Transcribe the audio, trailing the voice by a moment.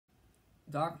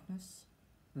darkness,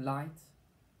 light,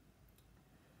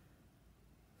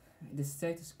 the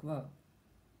status quo,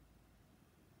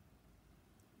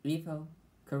 evil,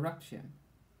 corruption,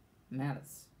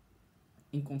 malice,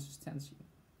 inconsistency,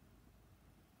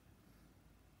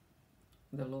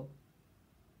 the law.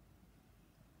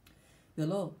 The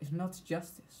law is not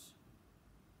justice,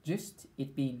 just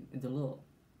it being the law.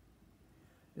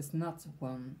 It's not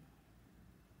one.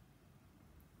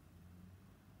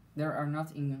 They are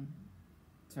not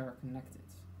interconnected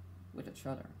with each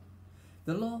other.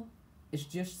 The law is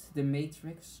just the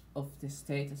matrix of the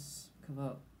status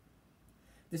quo.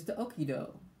 This the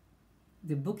Okido,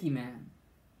 the boogeyman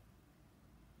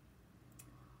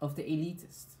of the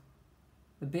elitist,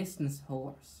 the business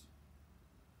horse,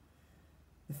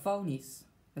 the phonies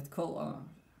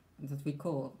that we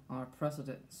call our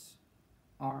presidents,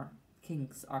 our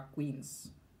kings, our queens,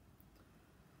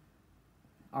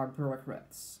 our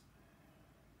bureaucrats.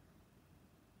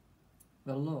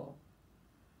 The law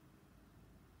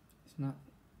is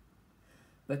nothing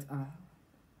but a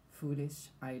foolish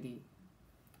idea.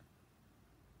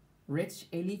 Rich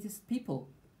elitist people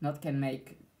not can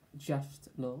make just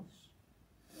laws,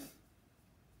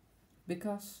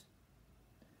 because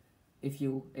if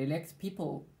you elect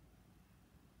people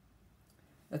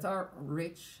that are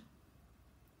rich,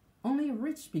 only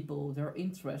rich people, their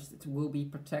interests will be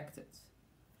protected,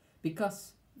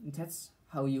 because that's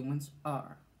how humans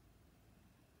are.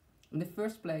 In the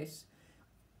first place,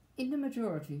 in the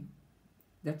majority,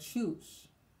 they choose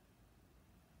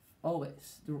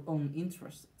always their own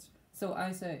interests. So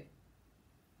I say,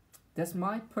 that's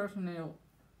my personal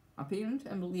opinion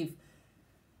and belief,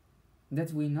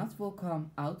 that we not will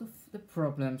come out of the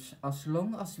problems as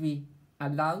long as we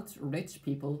allowed rich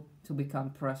people to become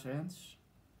presidents.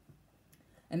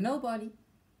 And nobody,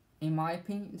 in my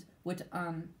opinion, with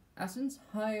an essence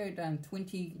higher than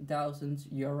 20,000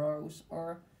 euros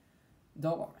or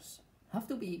dollars have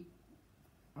to be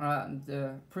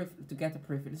to get the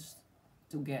privilege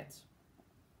to get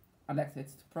elected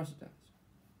to president.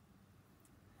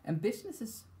 And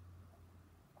businesses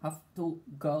have to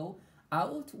go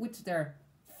out with their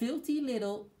filthy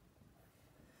little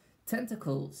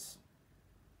tentacles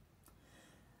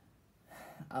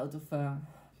out of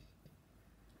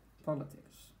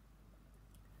politics.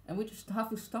 And we just have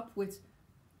to stop with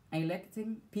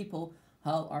electing people who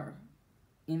are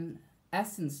in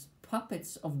essence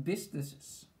puppets of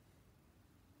businesses,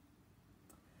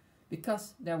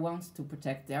 because they want to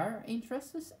protect their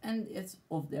interests and it's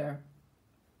of their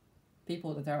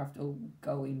people that they have to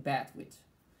go in bed with,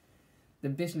 the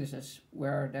businesses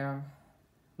where they're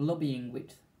lobbying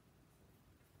with.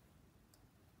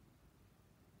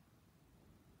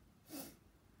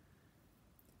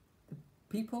 The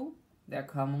people, they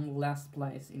come on last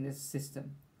place in this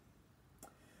system.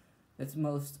 That's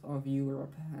most of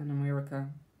Europe and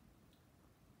America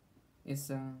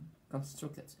is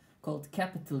constructed, called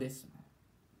capitalism.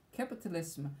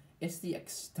 Capitalism is the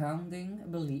astounding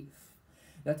belief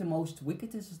that the most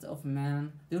wickedest of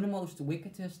men do the most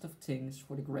wickedest of things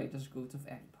for the greatest good of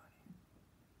anybody.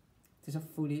 It is a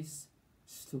foolish,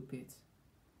 stupid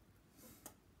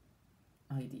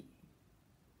idea.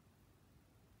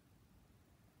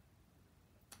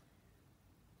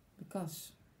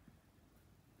 Because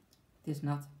it is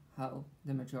not how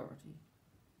the majority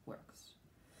works.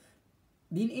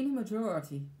 Being in a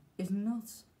majority is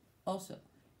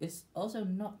also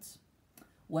not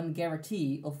one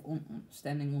guarantee of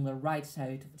standing on the right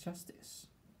side of justice.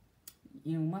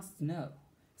 You must know,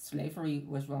 slavery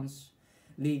was once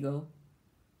legal,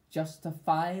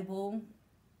 justifiable.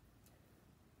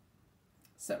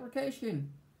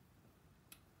 Segregation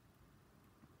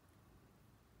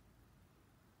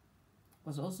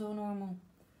was also normal.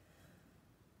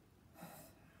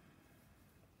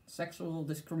 Sexual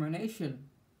discrimination,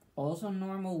 also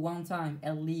normal, one time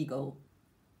illegal,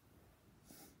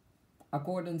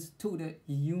 according to the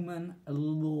human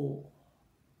law.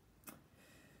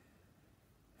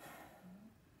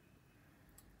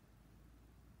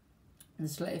 The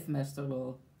slave master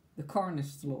law, the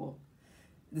carnist law,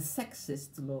 the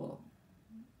sexist law.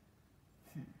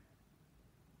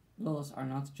 Laws are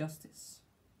not justice.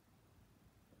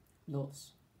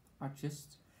 Laws are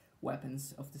just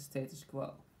weapons of the status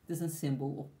quo. It is a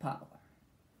symbol of power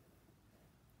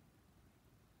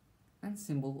and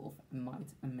symbol of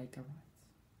might and make a right.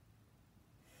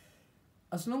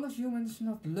 As long as humans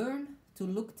not learn to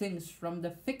look things from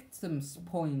the victim's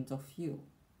point of view,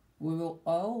 we will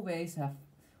always have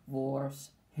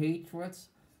wars, hatred,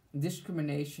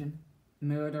 discrimination,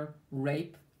 murder,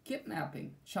 rape,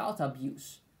 kidnapping, child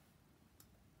abuse,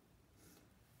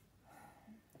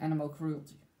 animal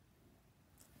cruelty.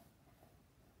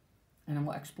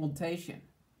 animal exploitation,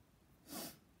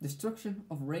 destruction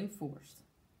of rainforest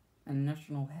and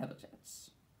national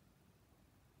habitats.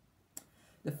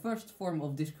 The first form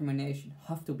of discrimination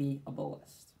have to be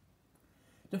abolished.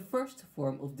 The first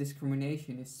form of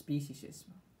discrimination is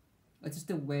speciesism. It is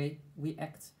the way we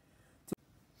act.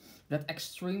 That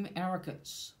extreme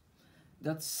arrogance,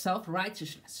 that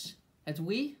self-righteousness, that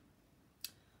we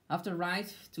have the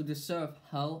right to deserve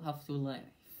how have to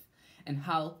live and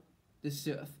how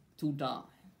deserve to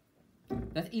die.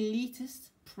 That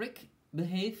elitist prick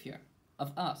behavior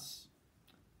of us,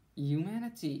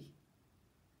 humanity,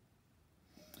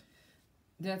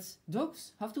 that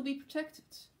dogs have to be protected,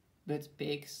 but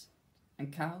pigs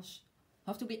and cows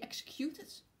have to be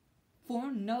executed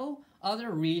for no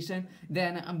other reason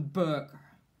than a burger,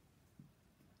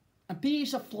 a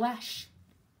piece of flesh,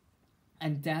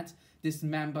 and that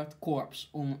dismembered corpse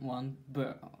on one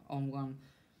burger, on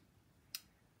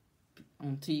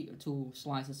two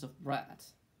slices of bread.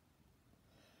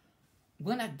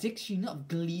 One addiction of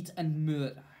greed and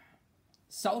murder,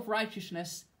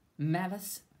 self-righteousness,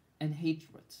 malice and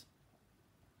hatred.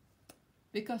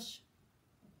 Because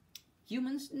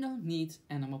humans don't need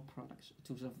animal products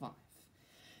to survive.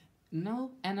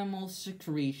 No animal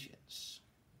secretions.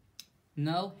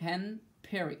 No hen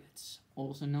periods,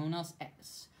 also known as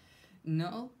eggs.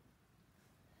 No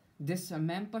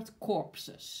dismembered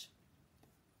corpses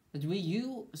that we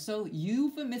so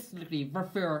euphemistically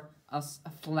refer as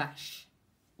flesh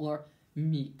or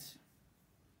meat.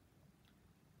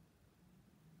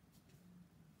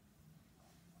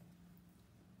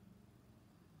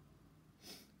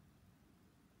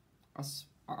 As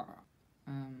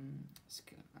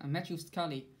Matthew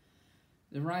Scully,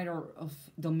 the writer of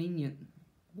Dominion,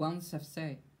 once have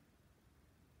said,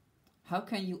 how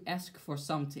can you ask for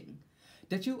something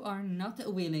that you are not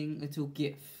willing to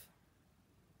give?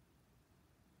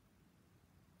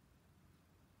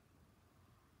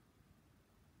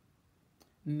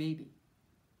 Maybe.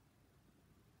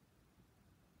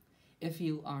 If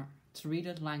you are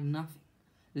treated like nothing,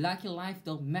 like your life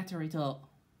don't matter at all,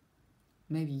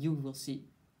 maybe you will see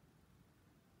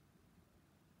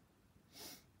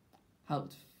how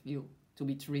it feels to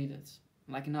be treated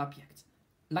like an object,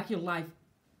 like your life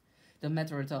don't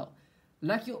matter at all,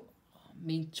 like you're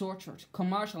being tortured,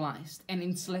 commercialized and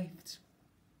enslaved.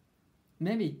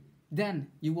 Maybe then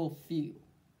you will feel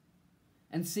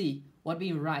and see what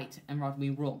being right and what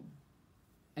being wrong,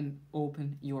 and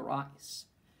open your eyes.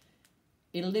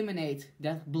 Eliminate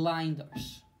that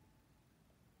blinders.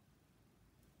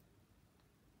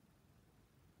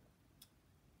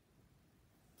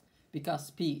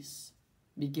 Because peace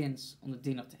begins on the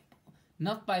dinner table,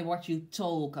 not by what you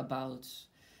talk about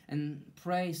and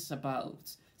praise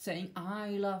about, saying,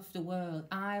 I love the world,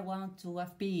 I want to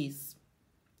have peace,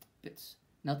 but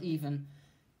not even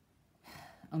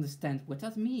understand what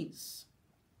that means.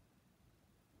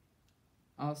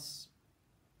 As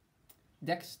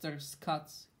Dexter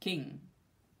Scott King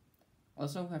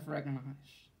also have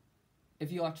recognized,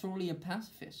 if you are truly a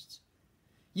pacifist,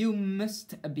 you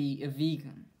must be a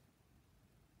vegan.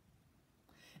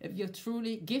 If you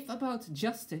truly give about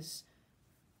justice,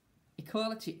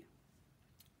 equality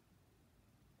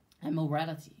and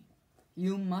morality,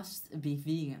 you must be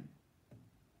vegan.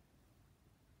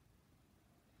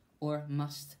 Or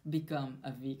must become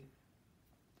a vegan.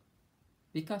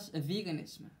 Because a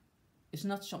veganism is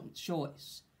not some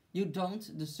choice. You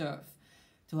don't deserve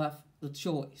to have the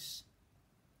choice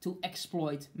to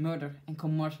exploit, murder and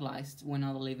commercialize one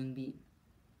other living being.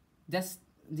 That's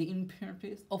the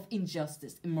imperative of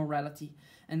injustice, immorality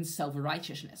and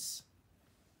self-righteousness.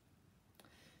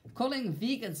 Calling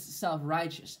vegans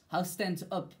self-righteous, how stand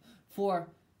up for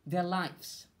their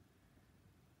lives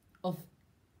of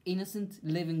innocent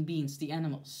living beings, the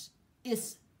animals,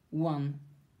 is one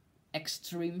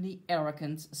extremely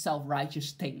arrogant,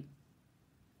 self-righteous thing.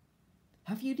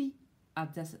 Have you the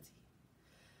audacity?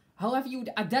 How have you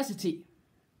the audacity?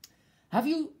 Have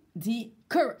you the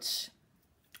courage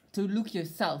to look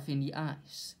yourself in the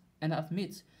eyes and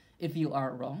admit if you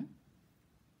are wrong?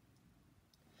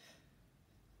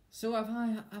 So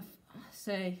I've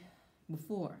say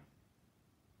before,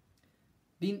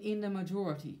 being in the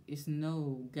majority is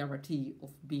no guarantee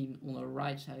of being on the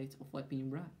right side of what being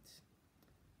right.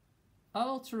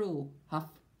 All truth have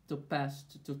to pass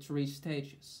to 3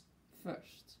 stages.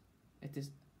 First, it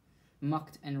is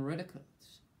mocked and ridiculed,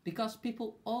 because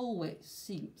people always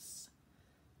seems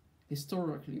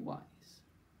historically wise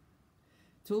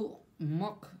to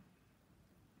mock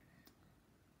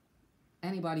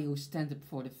anybody who stands up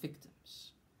for the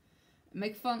victims,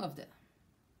 make fun of them,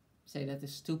 say that is a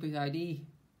stupid idea,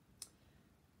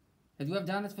 And we have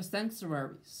done it for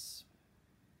centuries.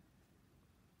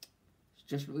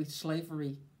 Just with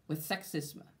slavery, with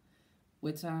sexism,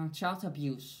 with child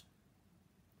abuse,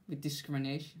 with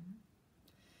discrimination.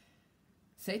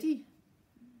 Sadie,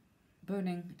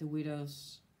 burning the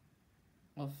widows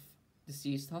of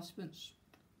deceased husbands.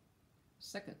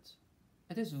 Second,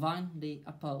 it is violently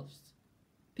opposed.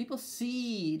 People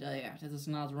see that is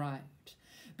not right,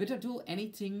 but they do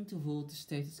anything to hold the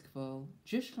status quo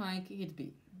just like it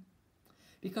be.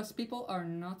 Because people are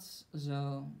not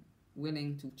so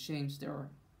willing to change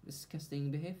their disgusting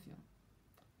behavior.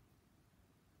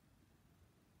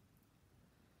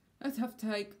 It have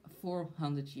taken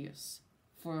 400 years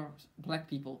for black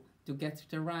people to get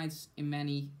their rights in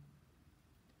many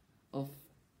of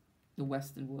the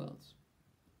Western world.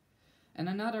 And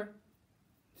another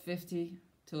 50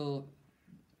 to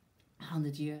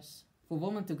 100 years for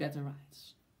women to get their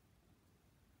rights.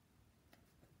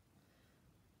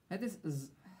 It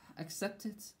is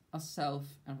accepted as self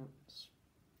and rules.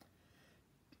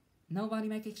 Nobody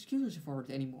make excuses for it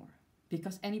anymore,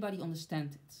 because anybody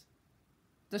understands it.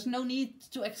 There's no need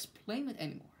to explain it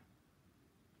anymore,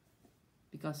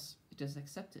 because it is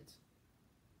accepted.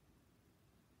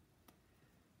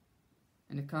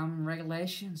 And there come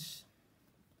regulations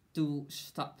to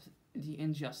stop the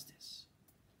injustice.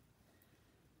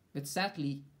 But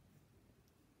sadly,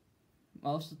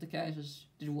 most of the cases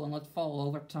they will not fall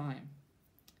over time,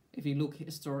 if you look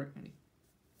historically.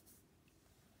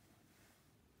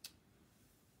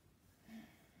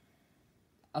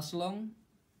 As long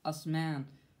as man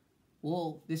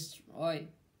will destroy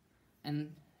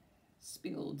and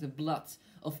spill the blood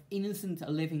of innocent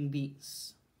living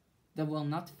beings, they will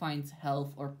not find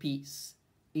health or peace.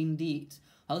 Indeed,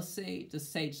 how say the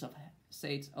sage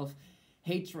of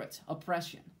hatred,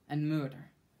 oppression, and murder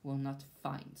will not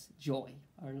find joy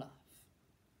or love.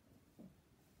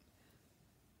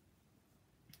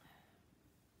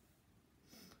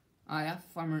 I have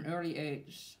from an early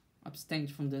age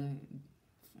abstained from the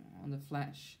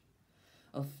flesh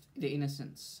of the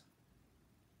innocents.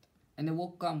 And there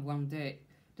will come one day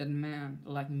that man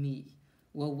like me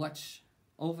will watch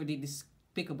over the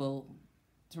despicable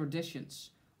traditions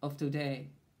of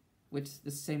today with the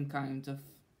same kind of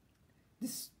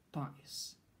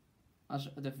despise as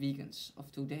the vegans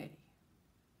of today.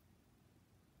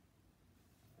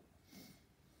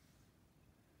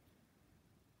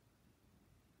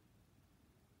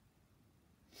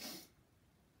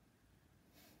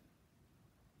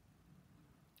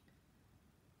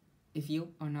 If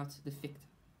you are not the victim,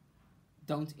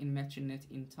 don't imagine it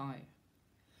entire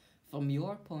from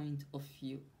your point of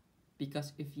view,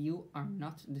 because if you are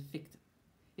not the victim,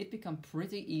 it becomes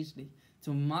pretty easily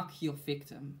to mock your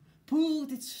victim,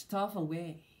 put its stuff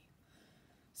away,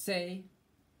 say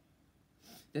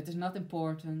that is not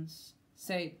important,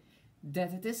 say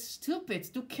that it is stupid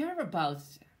to care about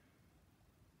it.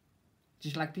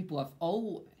 Just like people have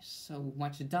always so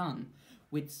much done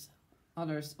with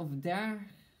others of their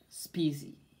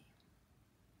species.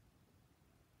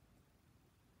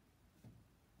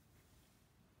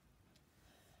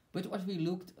 But what we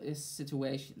looked is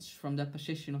situations from the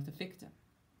position of the victim.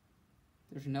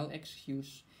 There's no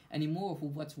excuse anymore for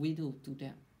what we do to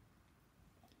them.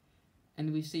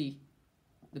 And we see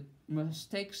the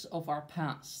mistakes of our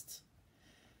past.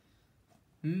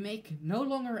 Make no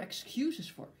longer excuses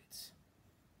for it.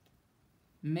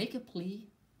 Make a plea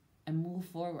and move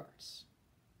forwards.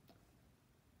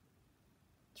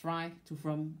 Try to,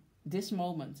 from this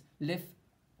moment, live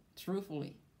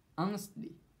truthfully,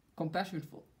 honestly,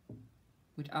 compassionately,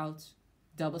 without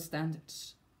double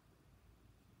standards.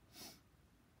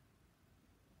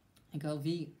 And go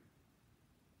vegan.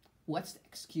 What's the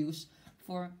excuse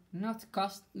for not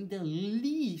causing the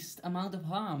least amount of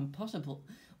harm possible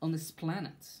on this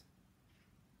planet?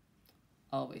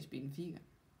 Always been vegan.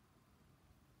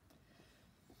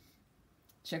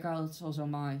 Check out also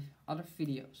my other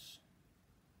videos.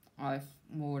 I've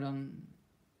more than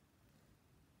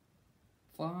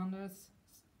 400,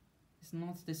 it's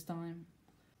not this time,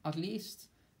 at least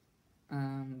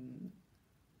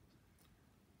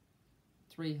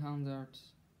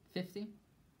 350.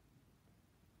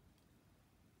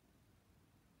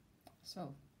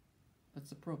 So, that's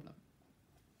the problem.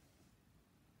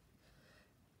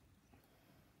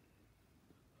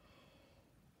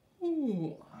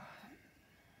 Ooh.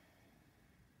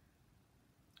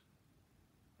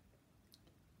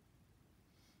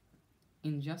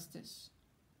 Injustice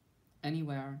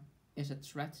anywhere is a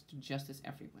threat to justice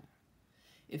everywhere.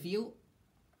 If you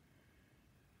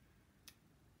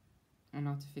are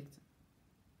not a victim,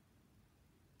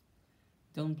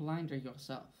 don't blinder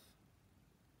yourself.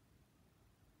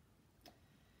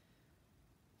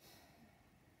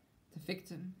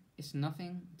 victim is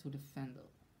nothing to the vandal.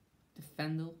 The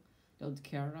vandal don't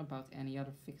care about any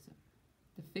other victim.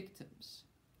 The victims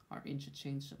are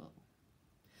interchangeable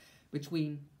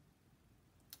between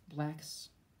blacks,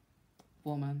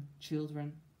 women,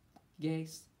 children,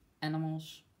 gays,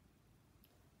 animals,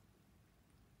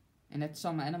 and that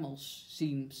some animals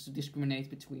seems to discriminate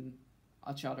between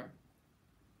each other,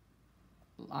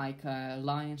 like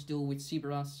lions do with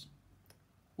zebras,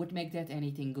 would make that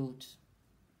anything good.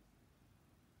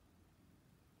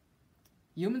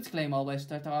 Humans claim always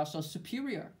that they are so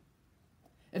superior.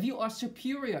 If you are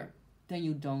superior, then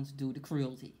you don't do the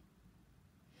cruelty.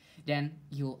 Then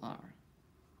you are.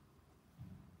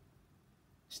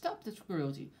 Stop the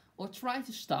cruelty, or try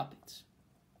to stop it.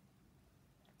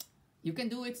 You can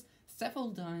do it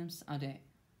several times a day.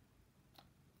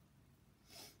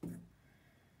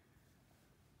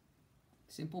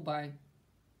 Simple by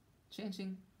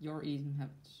changing your eating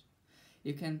habits.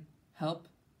 You can help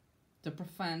to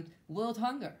prevent world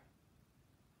hunger.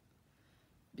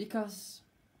 Because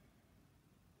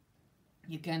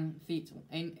you can feed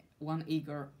one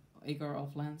acre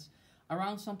of land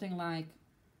around something like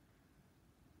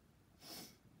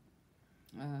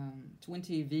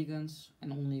 20 vegans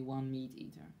and only one meat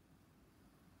eater.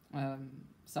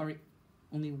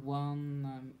 Only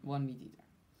one meat eater.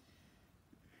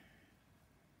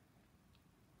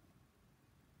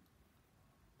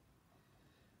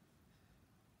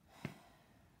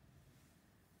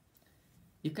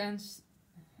 You can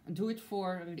do it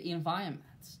for the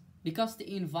environment, because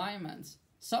the environment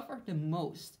suffers the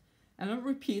most, and it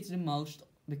repeats the most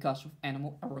because of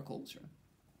animal agriculture.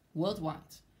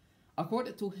 Worldwide,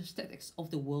 according to statistics of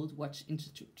the World Watch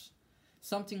Institute,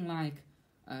 something like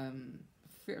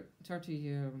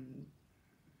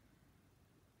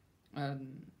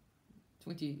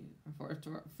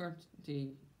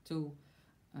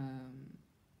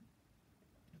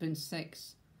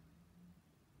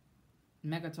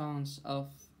megatons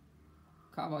of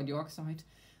carbon dioxide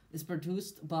is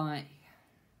produced by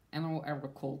animal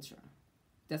agriculture.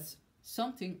 That's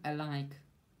something like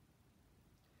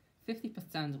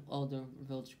 50% of all the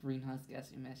world's greenhouse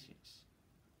gas emissions.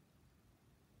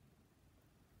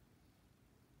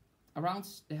 Around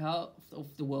the half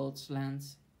of the world's land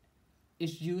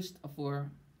is used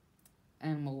for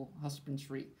animal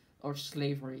husbandry or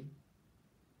slavery.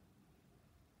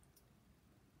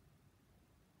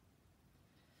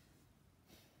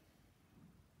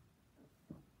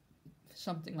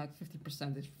 Something like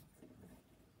 50% is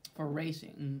for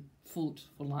raising food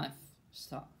for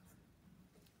livestock,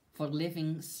 for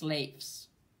living slaves.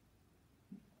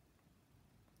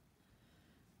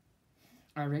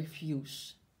 I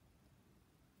refuse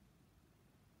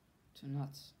to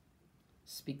not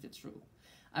speak the truth.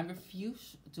 I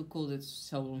refuse to call it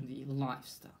solely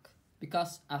livestock,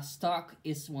 because a stock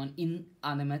is one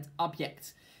inanimate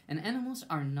object, and animals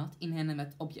are not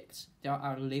inanimate objects. They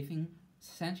are living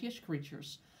sentient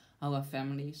creatures who have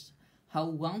families, who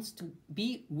want to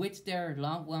be with their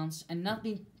loved ones and not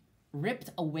be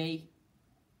ripped away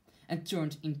and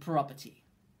turned in property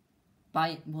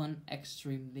by one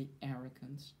extremely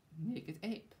arrogant naked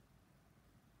ape.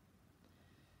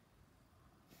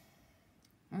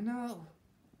 I know.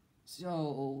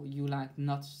 So you like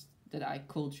not that I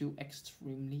called you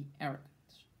extremely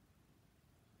arrogant.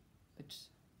 But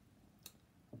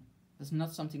that's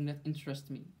not something that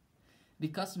interests me.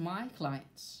 Because my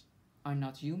clients are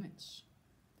not humans.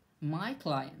 My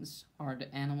clients are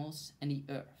the animals and the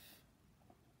earth.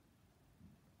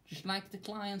 Just like the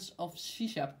clients of sea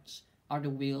shepherds are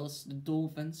the whales, the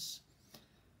dolphins,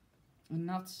 and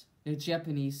not the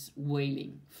Japanese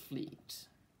whaling fleet.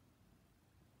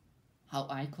 How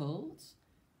I called?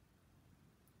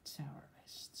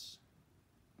 Terrorists.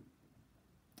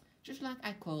 Just like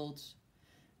I called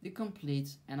the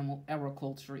complete animal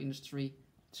agriculture industry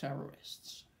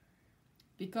terrorists.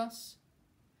 Because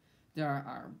they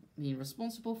are being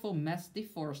responsible for mass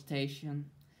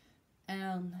deforestation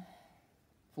and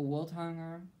for world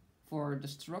hunger, for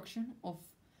destruction of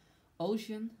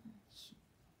ocean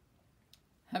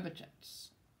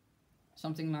habitats.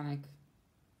 Something like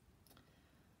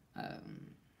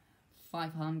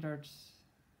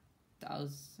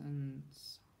 500,000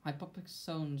 hypoxic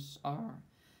zones are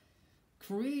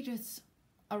created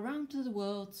around the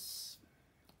world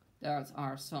that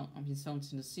are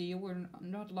zones in the sea where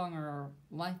not longer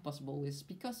life possible is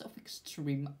because of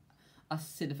extreme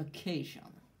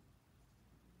acidification.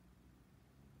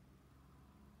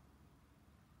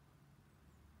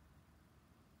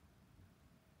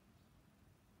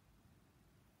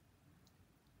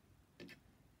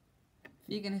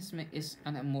 Veganism is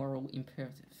an immoral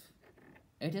imperative.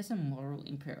 It is a moral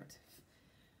imperative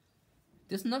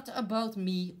It is not about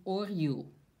me or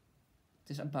you.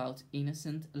 It is about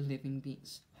innocent living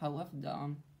beings who have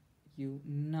done you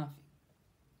nothing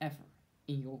ever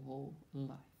in your whole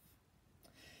life.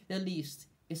 The least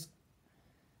is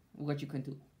what you can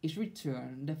do is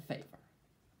return the favor.